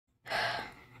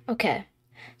Okay,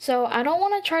 so I don't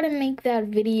want to try to make that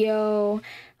video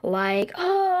like,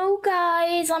 oh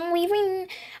guys, I'm leaving,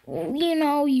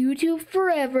 YouTube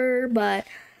forever. But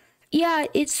yeah,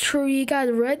 it's true. You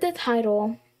guys read the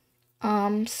title.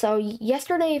 So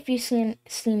yesterday, if you seen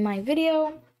my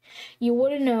video, you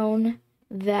would have known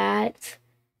that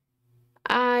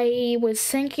I was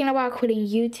thinking about quitting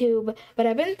YouTube, but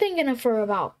I've been thinking it for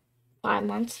about 5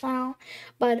 months now.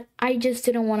 But I just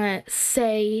didn't want to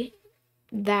say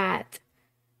that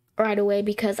right away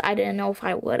because I didn't know if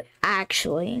I would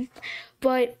actually.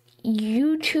 But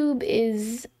YouTube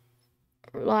is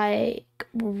like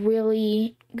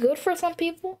really good for some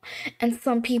people, and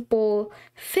some people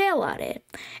fail at it.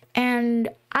 And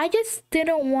I just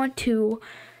didn't want to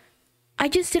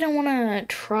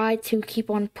try to keep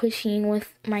on pushing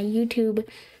with my YouTube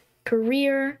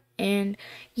career. And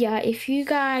yeah, if you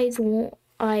guys won't,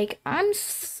 like, I'm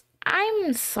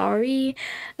sorry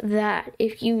that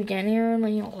if you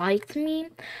genuinely liked me,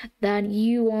 that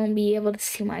you won't be able to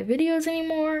see my videos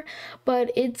anymore.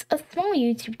 But it's a small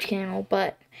YouTube channel.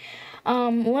 But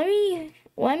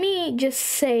let me just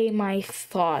say my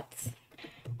thoughts,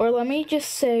 or let me just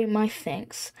say my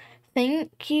thanks.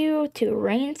 Thank you to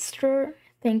Rainster.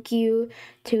 Thank you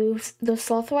to the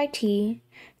Sloth YT.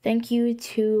 Thank you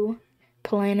to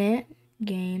Planet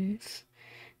Games.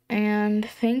 And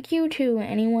thank you to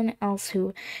anyone else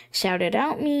who shouted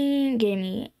out me, gave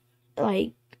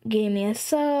me a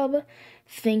sub.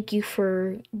 Thank you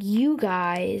for you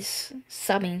guys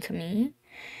subbing to me.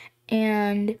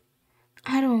 And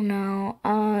I don't know.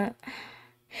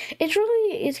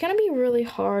 It's gonna be really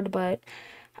hard, but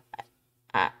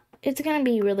it's gonna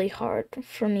be really hard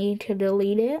for me to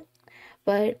delete it.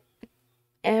 But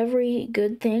every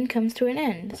good thing comes to an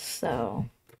end, so.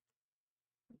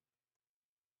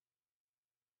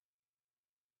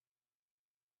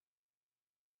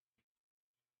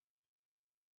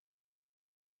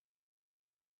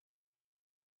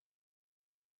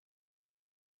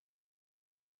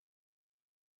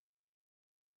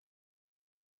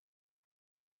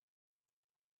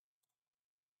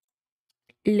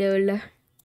 Lol.